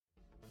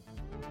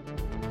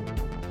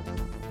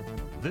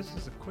This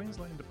is a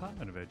Queensland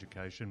Department of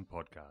Education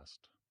podcast.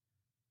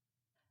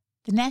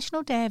 The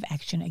National Day of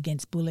Action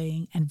Against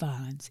Bullying and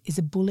Violence is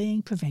a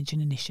bullying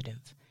prevention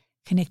initiative,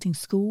 connecting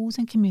schools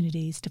and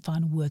communities to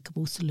find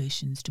workable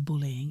solutions to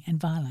bullying and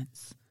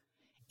violence.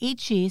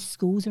 Each year,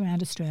 schools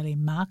around Australia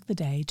mark the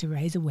day to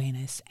raise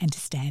awareness and to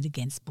stand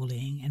against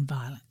bullying and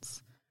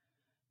violence.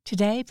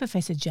 Today,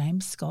 Professor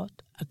James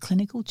Scott, a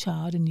clinical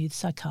child and youth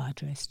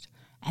psychiatrist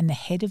and the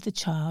head of the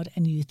Child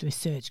and Youth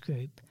Research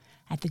Group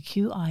at the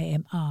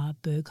QIMR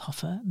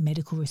Berghofer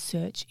Medical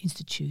Research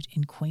Institute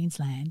in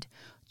Queensland,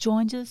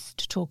 joins us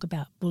to talk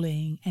about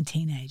bullying and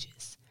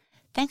teenagers.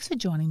 Thanks for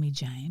joining me,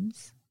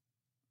 James.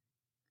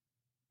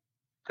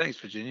 Thanks,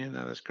 Virginia.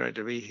 No, that's great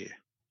to be here.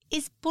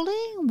 Is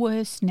bullying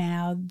worse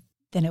now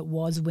than it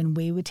was when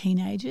we were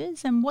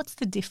teenagers, and what's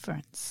the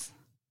difference?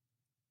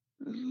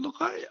 Look,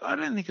 I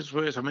don't think it's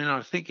worse. I mean,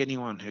 I think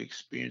anyone who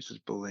experiences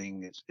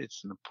bullying,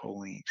 it's an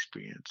appalling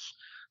experience,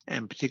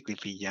 and particularly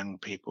for young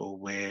people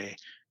where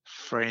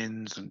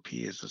friends and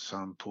peers are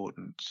so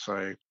important.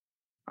 So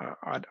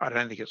I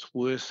don't think it's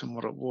worse than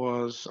what it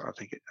was. I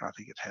think it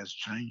has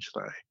changed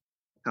though,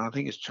 and I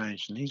think it's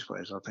changed in these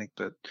ways. I think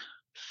that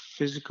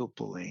physical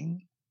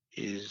bullying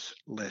is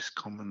less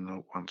common than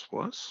it once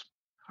was.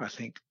 I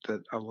think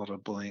that a lot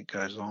of bullying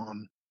that goes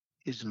on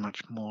is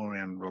much more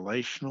around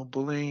relational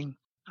bullying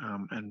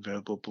and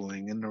verbal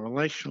bullying. And the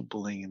relational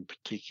bullying in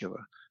particular,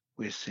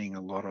 we're seeing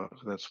a lot of.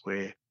 That's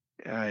where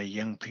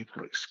young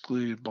people are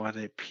excluded by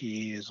their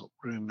peers, or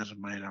rumours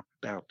are made up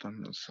about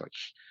them and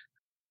such.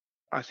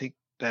 I think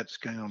that's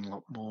going on a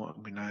lot more,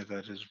 and we know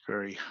that is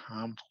very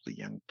harmful to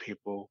young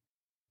people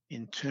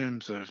in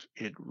terms of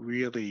it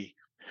really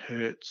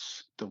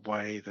hurts the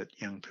way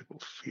that young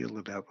people feel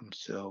about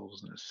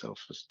themselves and their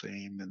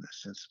self-esteem and their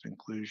sense of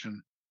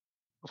inclusion.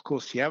 Of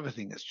course, the other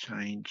thing that's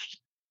changed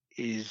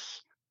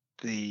is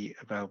the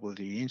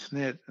availability of the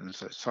internet, and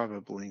so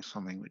cyberbullying is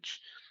something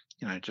which,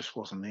 just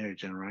wasn't there a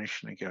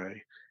generation ago.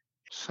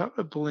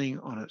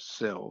 Cyberbullying on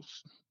itself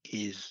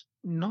is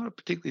not a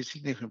particularly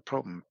significant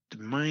problem. The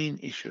main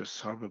issue of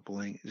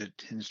cyberbullying is it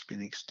tends to be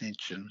an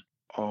extension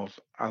of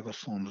other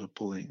forms of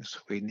bullying. So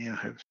we now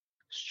have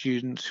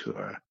students who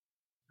are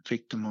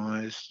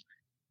victimised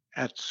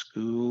at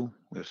school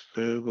with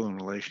verbal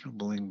and relational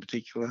bullying in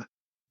particular,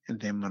 and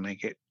then when they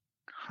get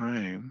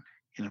home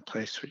in a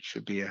place which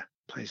should be a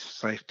place of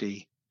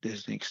safety,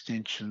 there's an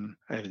extension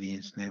over the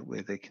internet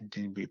where they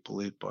continue to be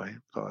bullied via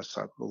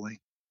cyberbullying.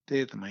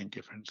 They're the main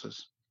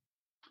differences.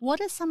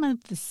 What are some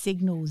of the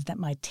signals that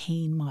my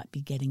teen might be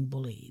getting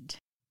bullied?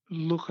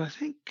 Look, I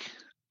think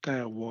they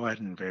are wide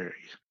and varied.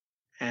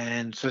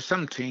 And so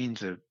some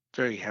teens are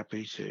very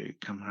happy to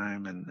come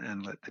home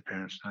and let their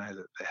parents know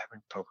that they're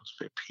having problems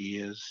with their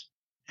peers.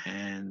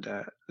 And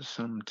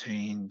some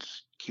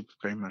teens keep it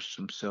very much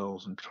to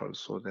themselves and try to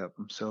sort it out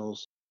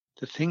themselves.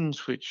 The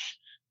things which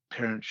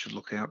parents should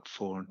look out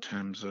for in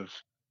terms of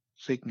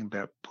thinking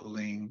about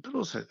bullying, but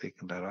also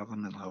thinking about other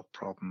mental health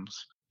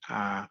problems,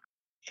 are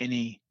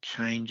any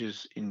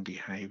changes in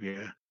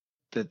behaviour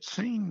that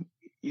seem,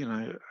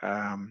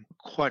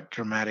 quite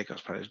dramatic, I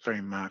suppose,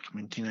 very marked. I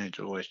mean,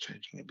 teenagers are always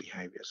changing their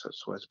behaviour, so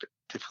it's always a bit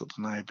difficult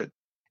to know. But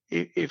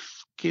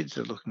if kids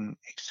are looking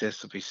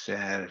excessively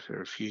sad, if they're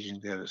refusing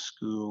to go to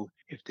school,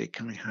 if they're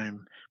coming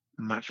home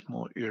much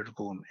more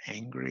irritable and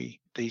angry,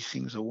 these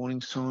things are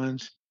warning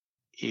signs.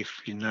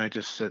 If you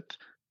notice that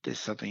they're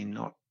suddenly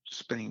not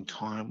spending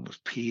time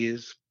with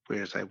peers,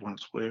 whereas they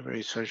once were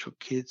very social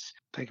kids,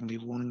 they can be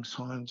warning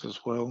signs as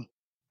well.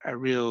 A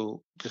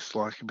real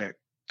dislike about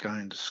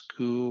going to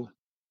school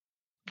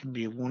can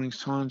be a warning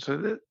sign, so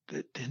that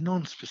they're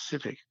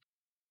non-specific.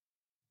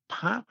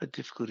 Part of the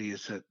difficulty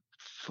is that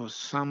for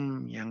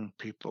some young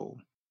people,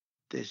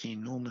 there's an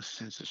enormous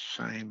sense of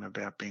shame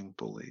about being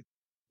bullied.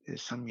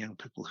 There's some young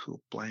people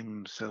who blame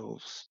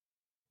themselves,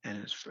 and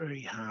it's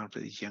very hard for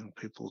these young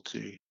people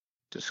to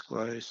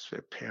disclose to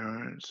their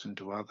parents and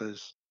to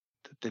others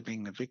that they're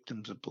being the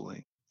victims of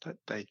bullying, that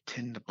they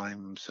tend to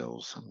blame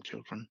themselves, some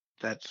children.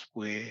 That's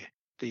where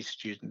these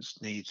students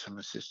need some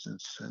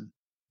assistance in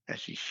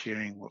actually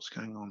sharing what's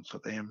going on for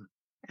them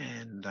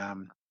and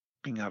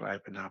being able to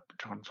open up and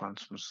try and find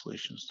some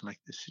solutions to make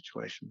this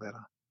situation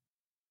better.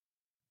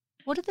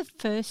 What are the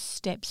first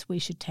steps we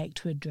should take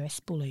to address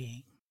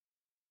bullying?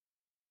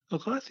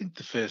 Look, I think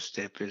the first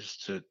step is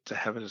to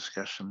have a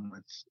discussion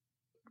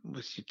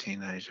with your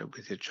teenager,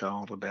 with your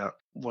child, about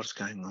what's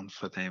going on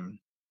for them,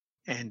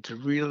 and to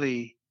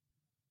really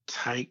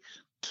take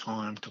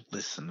time to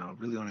listen. I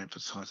really want to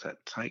emphasise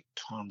that. Take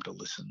time to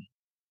listen.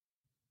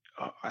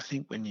 I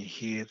think when you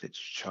hear that your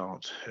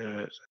child's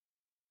hurt,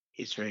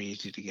 it's very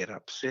easy to get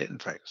upset. In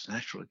fact, it's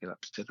natural to get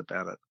upset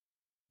about it.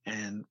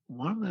 And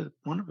one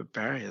of the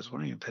barriers,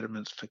 one of the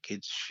impediments for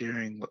kids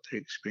sharing what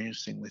they're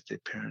experiencing with their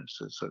parents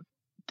is that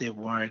they're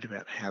worried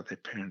about how their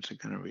parents are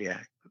going to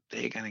react, that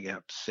they're going to get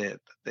upset, that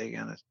they're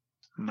going to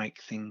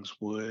make things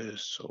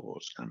worse, or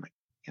it's going to make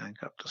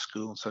go up to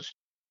school and such.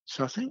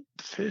 So I think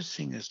the first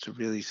thing is to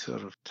really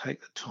sort of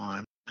take the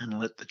time and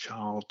let the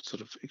child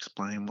sort of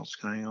explain what's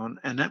going on.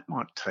 And that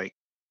might take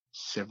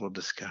several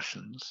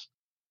discussions.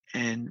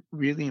 And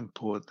really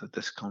important that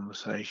this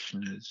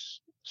conversation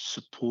is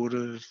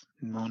supportive,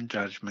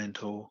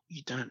 non-judgmental.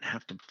 You don't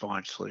have to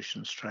provide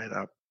solutions straight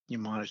up. You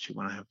might actually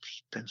want to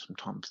spend some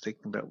time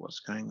thinking about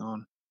what's going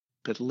on,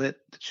 but let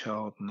the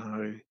child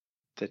know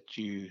that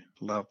you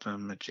love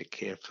them, that you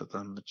care for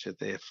them, that you're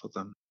there for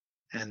them,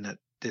 and that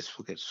this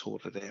will get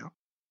sorted out.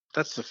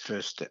 That's the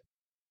first step.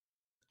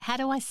 How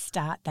do I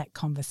start that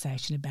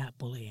conversation about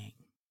bullying?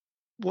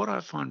 What I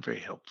find very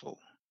helpful,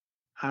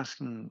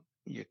 asking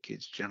your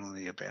kids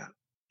generally about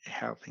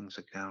how things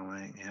are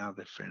going, how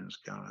their friends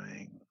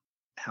going,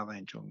 how they're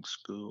enjoying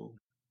school,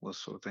 this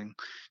sort of thing,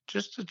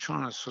 just to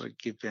try to sort of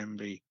give them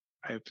the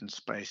open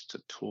space to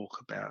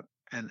talk about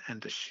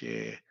and to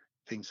share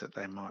things that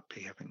they might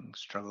be having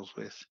struggles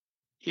with.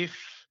 If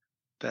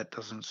that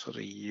doesn't sort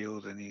of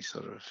yield any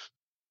sort of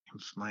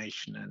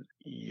information and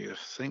you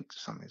think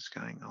something's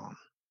going on,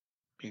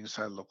 you can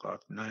say, look, I've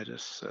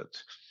noticed that,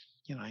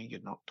 you're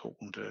not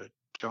talking to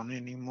John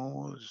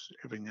anymore. Is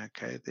everything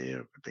okay there?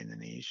 Have there been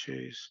any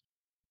issues?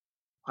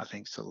 I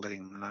think so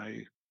letting them know,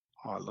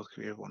 oh, look,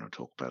 if you ever want to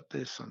talk about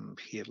this, I'm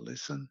here to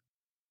listen.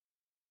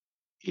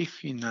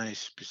 If you know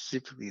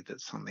specifically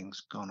that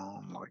something's gone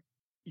on, like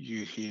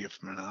you hear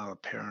from another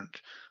parent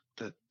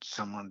that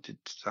someone did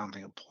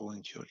something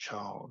appalling to your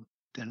child,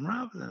 then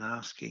rather than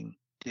asking,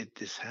 did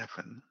this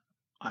happen?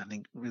 I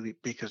think really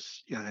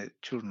because,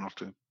 children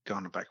often go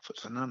on the back foot.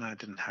 So, no, it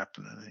didn't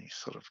happen. And then you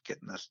sort of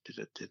getting this, did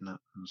it, didn't it?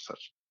 And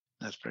such.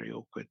 That's very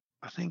awkward.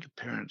 I think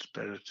a parent's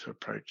better to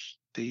approach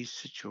these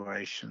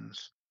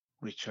situations,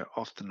 which are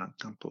often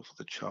uncomfortable for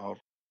the child.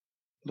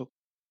 Look,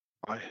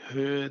 I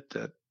heard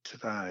that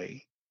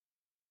today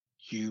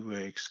you were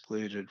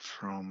excluded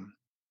from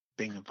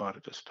being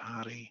invited to this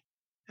party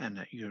and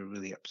that you were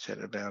really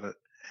upset about it.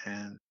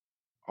 And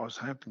I was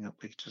hoping that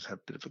we could just have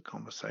a bit of a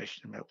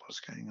conversation about what's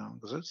going on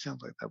because it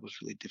sounds like that was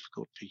really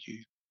difficult for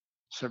you.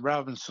 So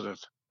rather than sort of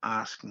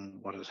asking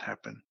what has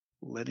happened,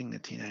 letting the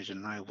teenager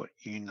know what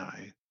you know,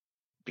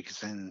 because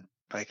then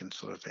they can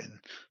sort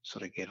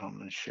of get on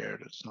and share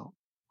it. It's not,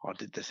 oh,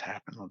 did this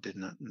happen or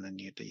didn't it? And then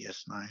you do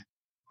yes, no.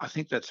 I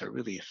think that's a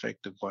really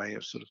effective way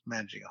of sort of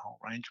managing a whole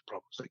range of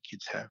problems that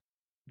kids have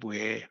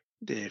where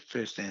their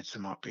first answer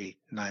might be,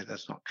 no,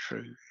 that's not true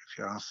if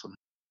you ask them.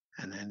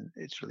 And then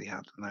it's really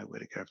hard to know where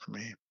to go from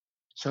there.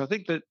 So I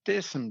think that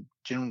there's some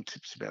general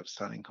tips about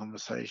starting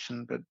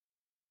conversation, but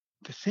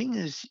the thing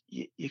is,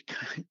 you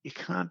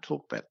can't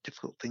talk about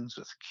difficult things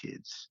with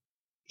kids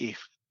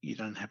if you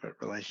don't have a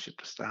relationship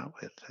to start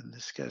with. And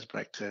this goes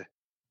back to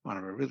one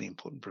of the really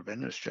important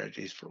preventative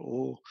strategies for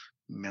all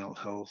mental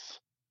health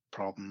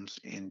problems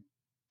in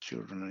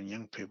children and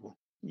young people.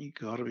 You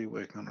got to be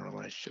working on a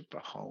relationship the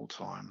whole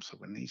time. So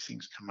when these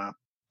things come up,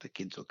 the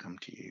kids will come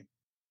to you.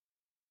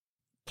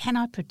 Can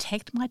I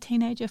protect my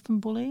teenager from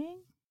bullying?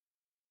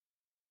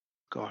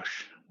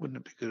 Gosh, wouldn't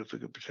it be good if we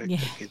could protect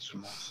Yeah. our kids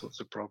from all sorts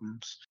of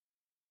problems?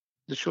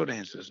 The short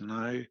answer is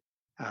no.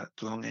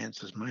 The long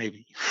answer is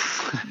maybe.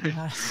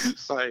 Right.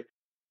 So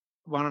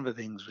one of the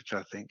things which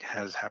I think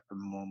has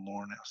happened more and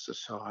more in our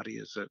society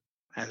is that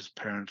as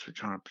parents, we're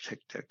trying to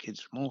protect our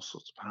kids from all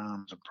sorts of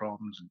harms and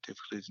problems and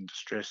difficulties and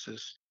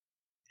distresses.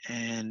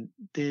 And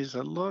there's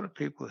a lot of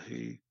people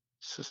who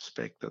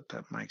suspect that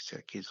that makes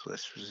our kids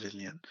less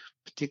resilient,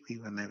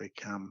 particularly when they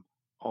become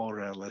older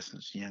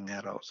adolescents and young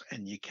adults,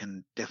 and you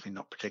can definitely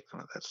not protect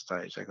them at that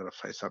stage. They've got to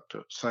face up to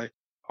it. So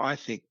I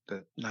think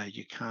that no,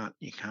 you can't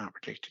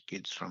protect your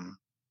kids from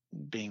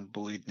being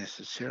bullied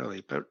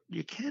necessarily, but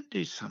you can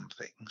do some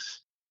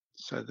things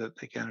so that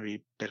they're going to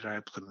be better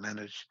able to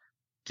manage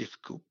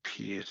difficult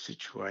peer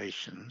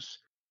situations,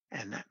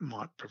 and that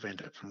might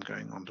prevent it from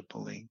going on to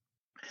bullying.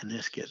 And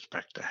this gets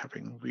back to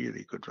having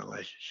really good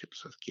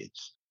relationships with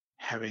kids,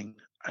 having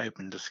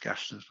open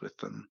discussions with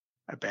them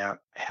about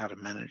how to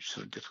manage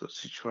sort of difficult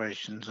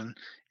situations. And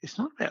it's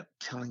not about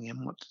telling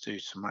them what to do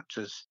so much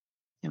as,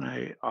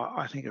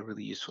 I think a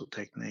really useful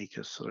technique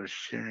is sort of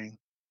sharing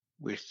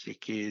with your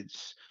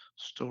kids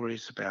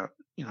stories about,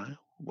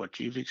 what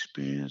you've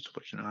experienced,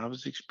 what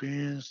others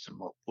experienced, and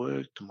what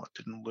worked and what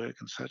didn't work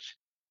and such.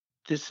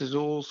 This is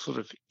all sort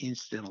of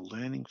incidental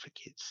learning for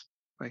kids.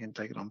 They can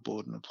take it on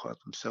board and apply it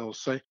themselves.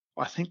 So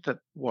I think that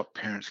what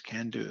parents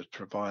can do is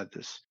provide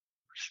this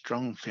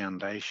strong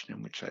foundation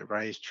in which they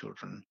raise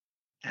children,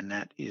 and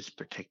that is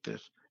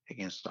protective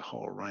against a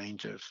whole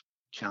range of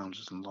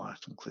challenges in life,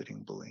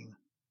 including bullying.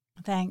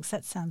 Thanks.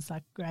 That sounds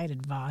like great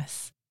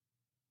advice.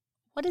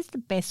 What is the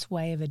best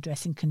way of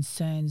addressing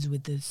concerns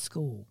with the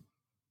school?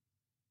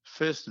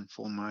 First and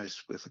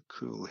foremost, with a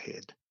cool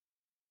head.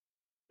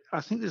 I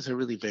think there's a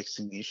really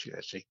vexing issue,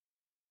 actually.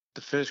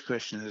 The first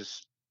question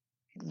is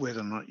whether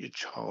or not your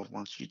child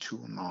wants you to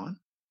or not.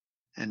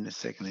 And the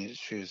second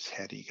issue is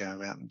how do you go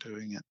about and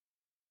doing it?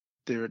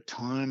 There are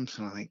times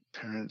when I think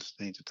parents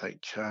need to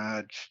take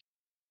charge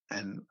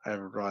and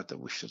override the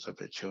wishes of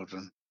their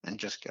children and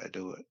just go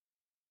do it.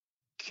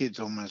 Kids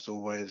almost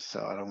always say,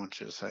 I don't want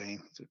you to say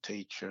anything to the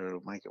teacher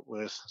or make it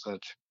worse and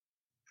such.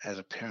 As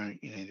a parent,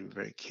 you need to be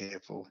very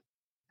careful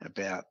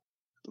about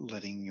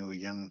letting your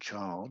young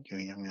child, your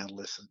young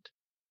adolescent,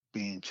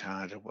 be in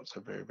charge of what's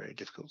a very, very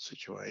difficult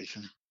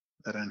situation.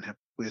 They don't have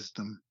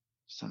wisdom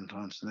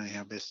sometimes to know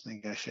how best to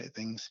negotiate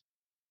things.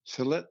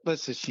 So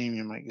let's assume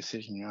you make a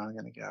decision you are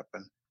going to go up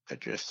and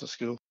address the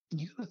school.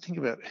 You've got to think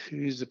about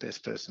who's the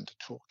best person to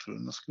talk to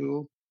in the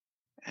school.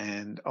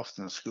 And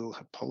often the school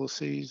have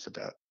policies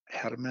about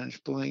how to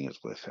manage bullying.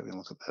 It's worth having a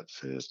look at that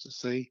first to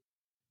see.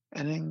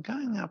 And then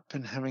going up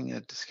and having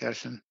a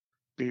discussion,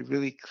 be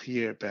really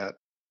clear about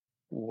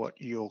what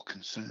your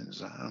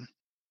concerns are.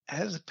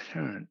 As a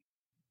parent,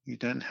 you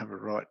don't have a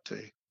right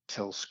to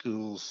tell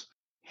schools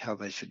how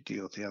they should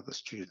deal with the other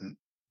student.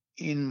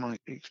 In my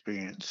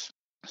experience,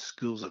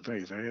 schools are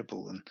very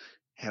variable in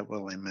how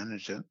well they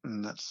manage it,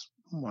 and that's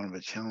one of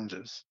the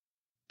challenges.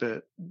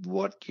 But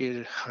what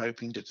you're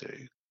hoping to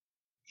do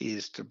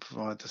is to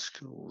provide the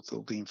school with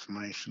all the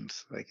information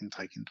so they can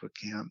take into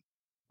account.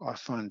 I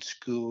find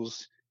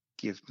schools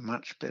give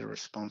much better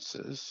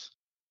responses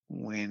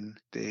when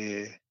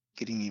they're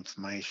getting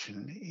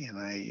information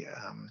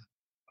in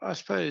I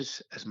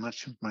suppose, as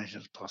much information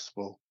as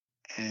possible,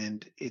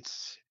 and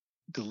it's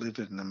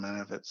delivered in a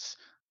manner that's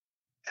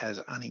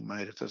as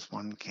unemotive as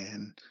one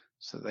can,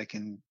 so they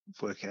can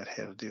work out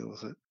how to deal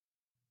with it.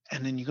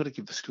 And then you've got to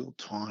give the school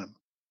time,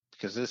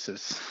 because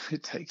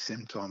it takes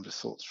them time to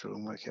sort through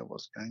and work out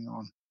what's going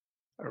on.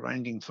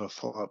 Arranging for a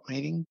follow-up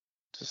meeting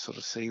to sort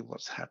of see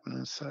what's happened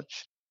and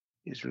such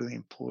is really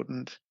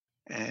important.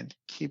 And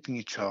keeping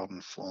your child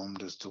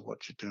informed as to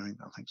what you're doing,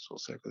 I think, is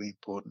also really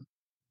important,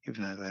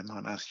 even though they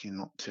might ask you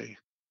not to.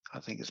 I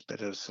think it's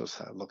better to sort of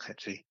say, look,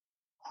 actually,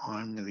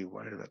 I'm really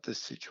worried about this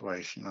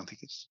situation. I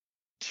think it's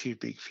too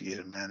big for you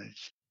to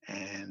manage.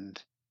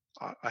 And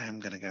I am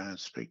going to go and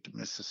speak to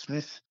Mr.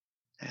 Smith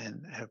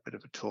and have a bit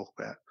of a talk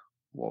about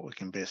what we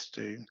can best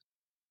do.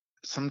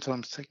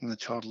 Sometimes taking the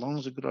child along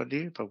is a good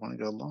idea if they want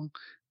to go along.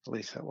 At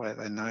least that way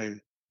they know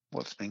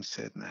what's being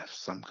said and have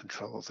some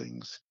control of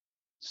things.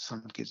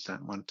 Some kids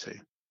don't want to.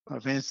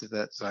 I've answered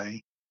that,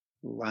 say,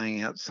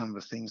 laying out some of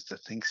the things to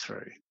think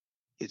through.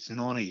 It's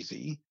not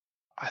easy.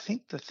 I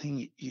think the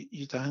thing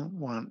you don't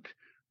want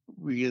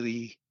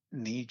really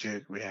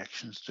knee-jerk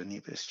reactions to any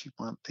of this. You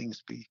want things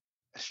to be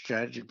a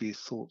strategy to be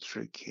thought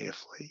through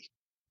carefully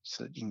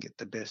so that you can get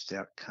the best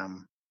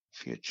outcome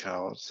for your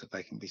child so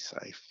they can be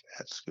safe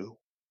at school.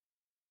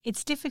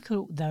 It's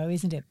difficult though,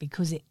 isn't it?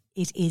 Because it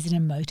is an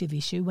emotive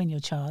issue when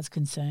your child's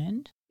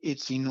concerned.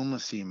 It's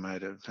enormously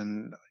emotive.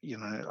 And,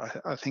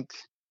 I think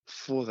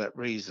for that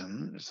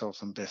reason, it's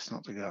often best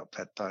not to go up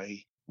that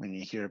day when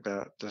you hear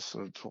about this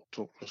sort of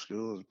talk to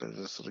school. It's better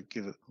to sort of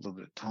give it a little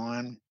bit of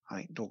time. I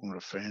think talking to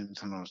a friend,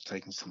 sometimes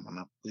taking someone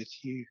up with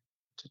you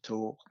to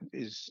talk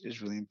is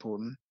really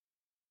important.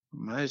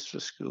 Most of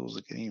the schools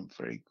are getting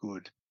very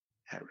good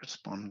at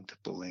responding to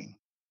bullying.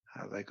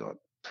 They got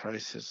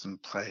processes in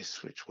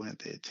place which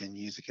weren't there 10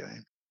 years ago,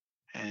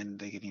 and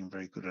they're getting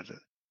very good at it.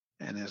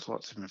 And there's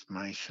lots of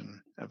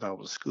information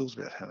available to schools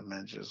about how to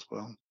manage it as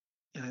well.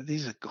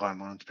 These are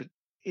guidelines, but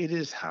it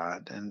is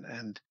hard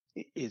and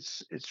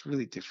it's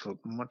really difficult.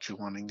 And what you're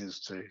wanting is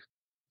to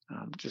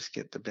just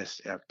get the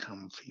best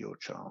outcome for your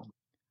child.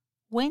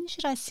 When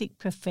should I seek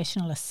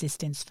professional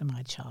assistance for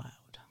my child?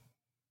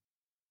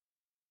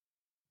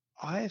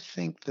 I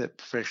think that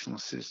professional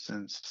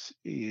assistance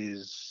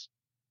is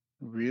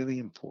really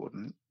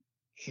important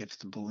if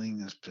the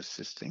bullying is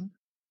persisting.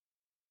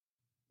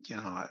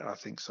 I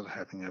think sort of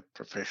having a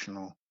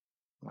professional,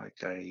 like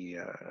a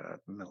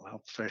mental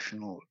health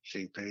professional,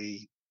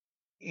 GP,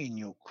 in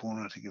your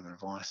corner to give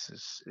advice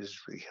is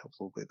really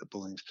helpful where the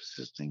bullying is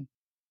persisting.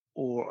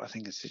 Or I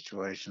think in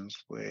situations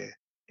where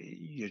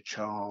your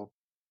child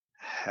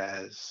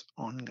has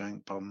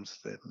ongoing problems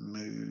with their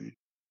mood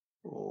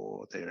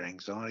or their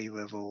anxiety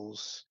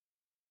levels,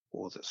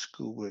 or that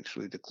schoolwork's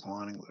really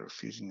declining, or they're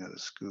refusing to go to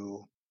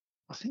school.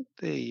 I think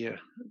they're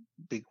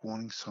big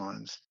warning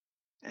signs.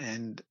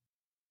 And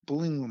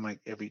bullying will make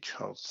every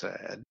child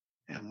sad.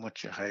 And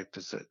what you hope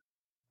is that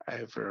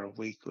over a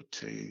week or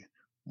two,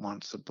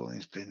 once the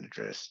bullying's been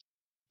addressed,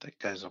 that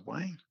goes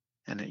away.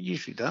 And it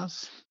usually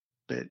does.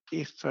 But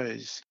if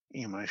those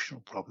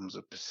emotional problems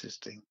are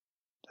persisting,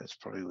 that's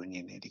probably when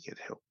you need to get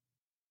help.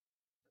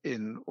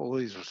 In all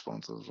these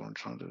responses, what I'm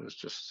trying to do is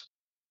just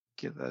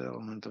get that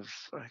element of,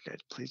 okay,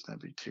 please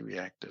don't be too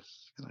reactive,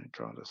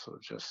 try to sort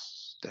of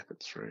just step it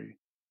through.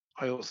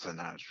 I also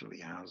know it's really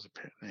hard as a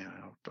parent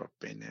now. I've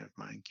been there with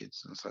my own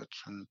kids and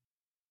such, and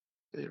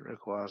it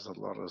requires a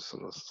lot of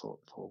sort of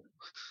thoughtful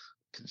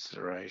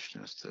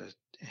consideration as to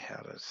how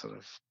to sort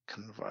of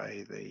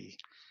convey the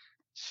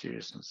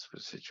seriousness of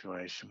a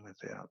situation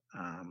without,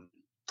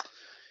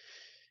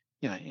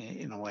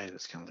 in a way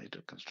that's going to lead to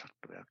a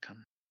constructive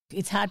outcome.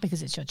 It's hard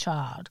because it's your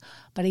child,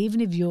 but even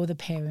if you're the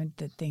parent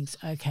that thinks,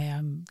 okay,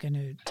 I'm going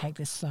to take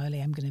this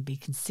slowly, I'm going to be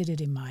considered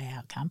in my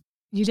outcome,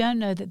 you don't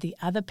know that the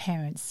other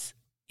parents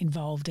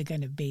involved are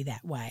going to be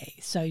that way.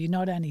 So you're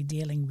not only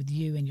dealing with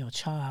you and your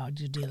child,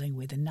 you're dealing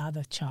with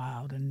another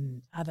child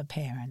and other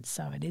parents.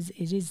 So it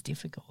is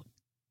difficult.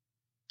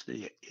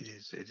 Yeah,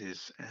 it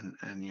is. And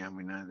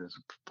we know there's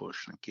a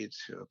proportion of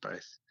kids who are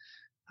both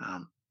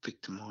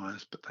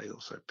victimised, but they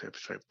also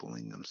perpetrate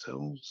bullying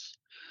themselves.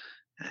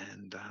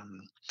 And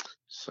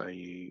so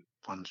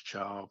one's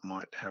child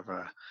might have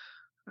a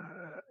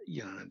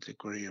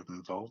degree of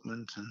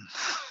involvement,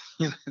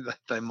 and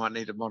they might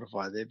need to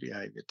modify their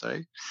behaviour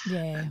too.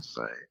 Yeah. And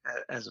so,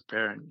 as a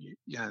parent,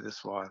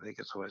 that's why I think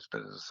it's always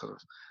better to sort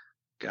of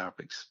go up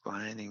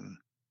explaining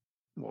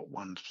what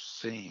one's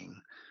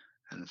seeing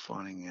and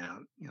finding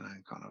out,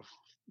 kind of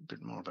a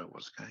bit more about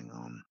what's going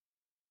on.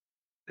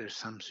 There's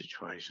some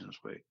situations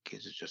where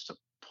kids are just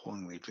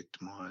appallingly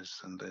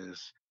victimised, and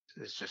there's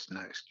just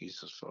no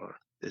excuses for it.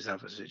 There's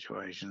other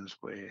situations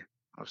where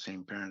I've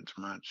seen parents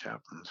march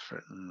up and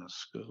threaten the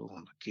school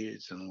and the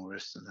kids and all the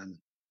rest, and then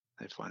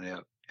they find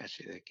out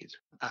actually their kids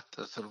are up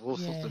to sort of all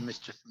sorts of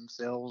mischief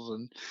themselves,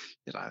 and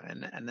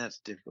and that's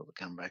difficult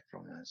to come back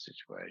from in that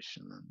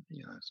situation, and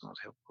it's not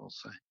helpful.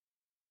 So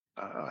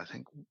I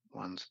think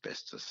one's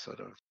best to sort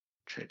of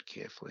tread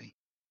carefully,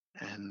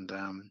 and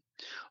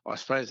I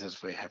suppose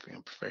as we're having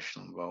a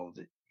professional involved,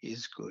 it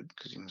is good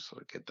because you can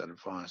sort of get that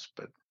advice,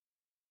 but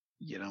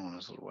you don't want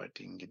to sort of wait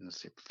till you can get in to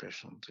see a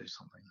professional to do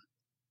something.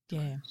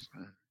 Yeah.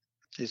 So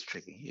it's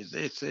tricky.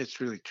 It's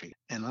really tricky.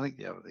 And I think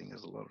the other thing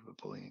is a lot of the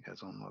bullying that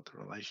goes on, like the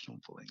relational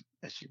bullying,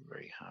 actually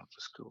very hard for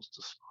schools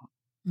to spot.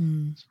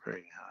 It's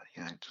very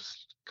hard. It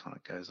just kind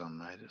of goes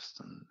unnoticed.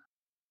 And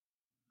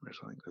whereas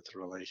I think with the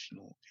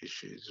relational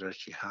issues, they're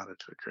actually harder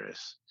to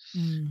address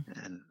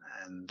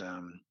and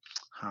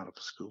harder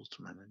for schools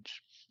to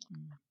manage.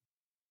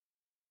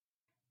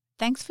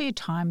 Thanks for your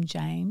time,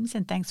 James,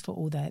 and thanks for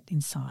all that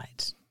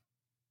insight.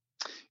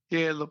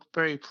 Yeah, look,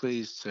 very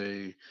pleased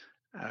to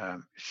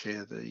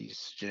share these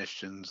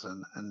suggestions,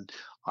 and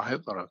I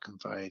hope what I've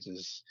conveyed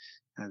is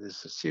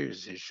there's a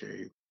serious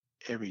issue.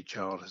 Every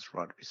child has a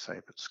right to be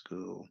safe at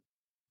school,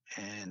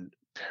 and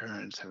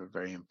parents have a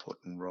very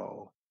important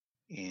role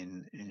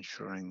in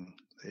ensuring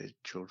their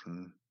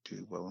children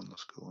do well in the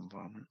school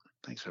environment.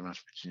 Thanks very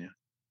much, Virginia.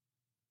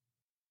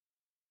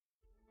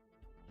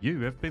 You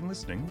have been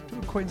listening to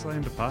a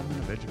Queensland Department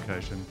of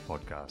Education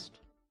podcast.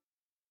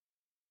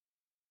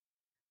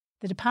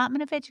 The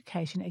Department of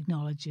Education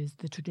acknowledges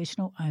the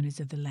traditional owners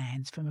of the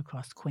lands from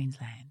across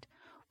Queensland.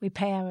 We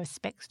pay our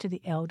respects to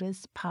the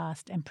elders,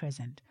 past and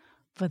present,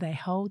 for they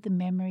hold the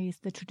memories,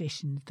 the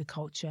traditions, the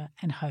culture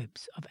and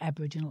hopes of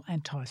Aboriginal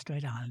and Torres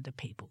Strait Islander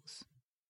peoples.